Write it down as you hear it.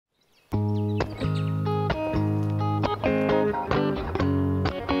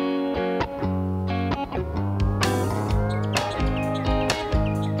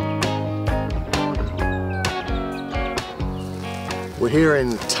here in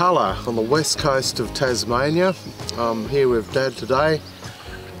Tullah on the west coast of Tasmania. I'm here with Dad today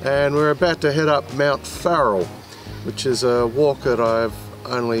and we're about to head up Mount Farrell, which is a walk that I've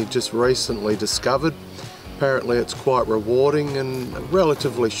only just recently discovered. Apparently it's quite rewarding and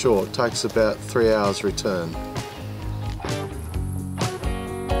relatively short, it takes about 3 hours return.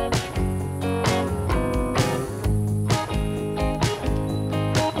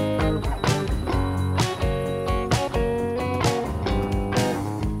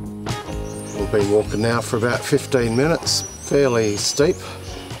 Been walking now for about 15 minutes, fairly steep,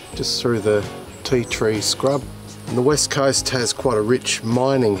 just through the tea tree scrub. And the west coast has quite a rich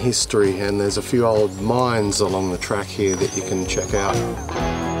mining history and there's a few old mines along the track here that you can check out.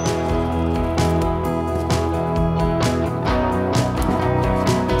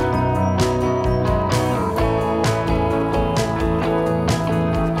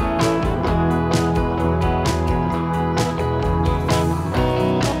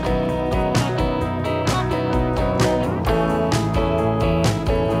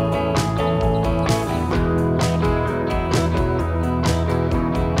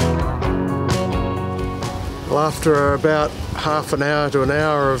 After about half an hour to an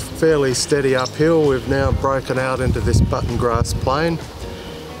hour of fairly steady uphill, we've now broken out into this button grass plain.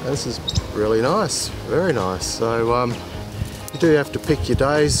 This is really nice, very nice. So you do have to pick your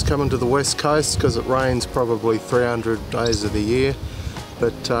days coming to the west coast because it rains probably 300 days of the year,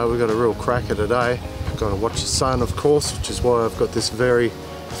 but we've got a real cracker today. Got to watch the sun, of course, which is why I've got this very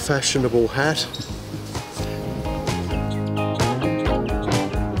fashionable hat.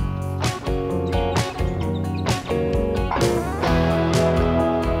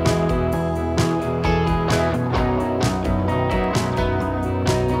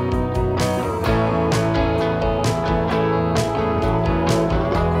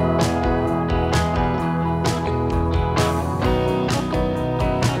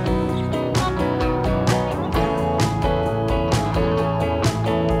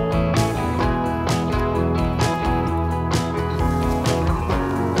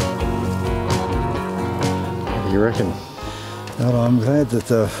 You reckon? Well, I'm glad that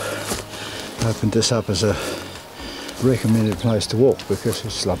they've opened this up as a recommended place to walk because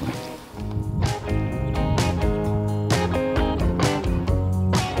it's lovely.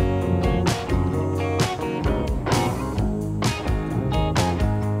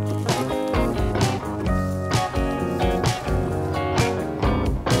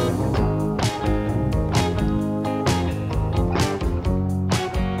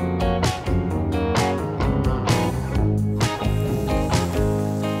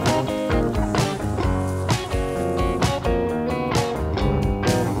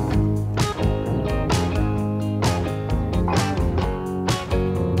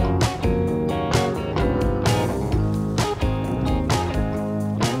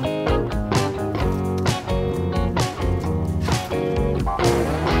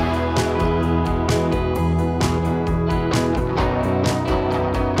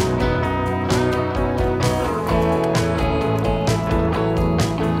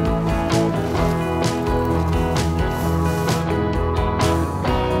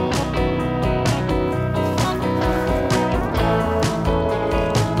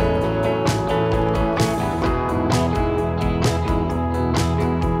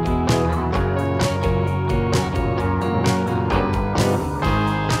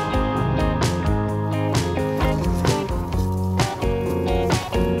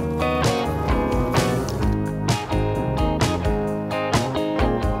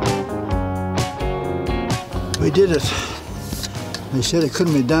 We did it. They said it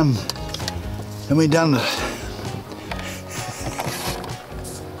couldn't be done, and we done it.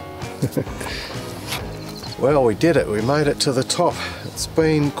 Well, we did it. We made it to the top. It's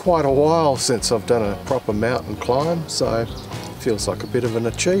been quite a while since I've done a proper mountain climb, so it feels like a bit of an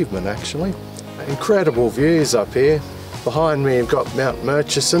achievement actually. Incredible views up here. Behind me we've got Mt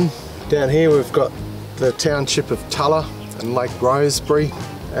Murchison. Down here we've got the township of Tullah and Lake Rosebery.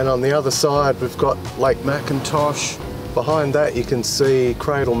 And on the other side we've got Lake Mackintosh. Behind that you can see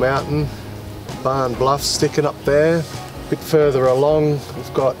Cradle Mountain, Barn Bluff sticking up there. A bit further along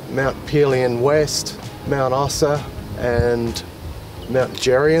we've got Mt Pelion West, Mount Ossa and Mount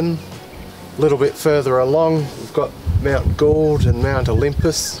Geryon. A little bit further along we've got Mount Gould and Mount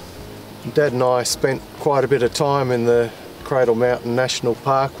Olympus. Dad and I spent quite a bit of time in the Cradle Mountain National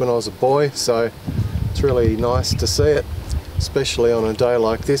Park when I was a boy, so it's really nice to see it, especially on a day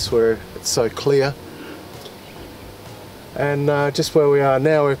like this where it's so clear. And just where we are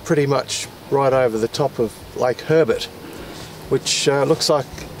now, we're pretty much right over the top of Lake Herbert, which looks like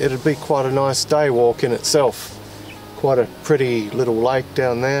it'd be quite a nice day walk in itself. Quite a pretty little lake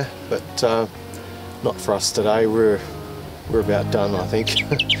down there, but not for us today. We're about done, I think.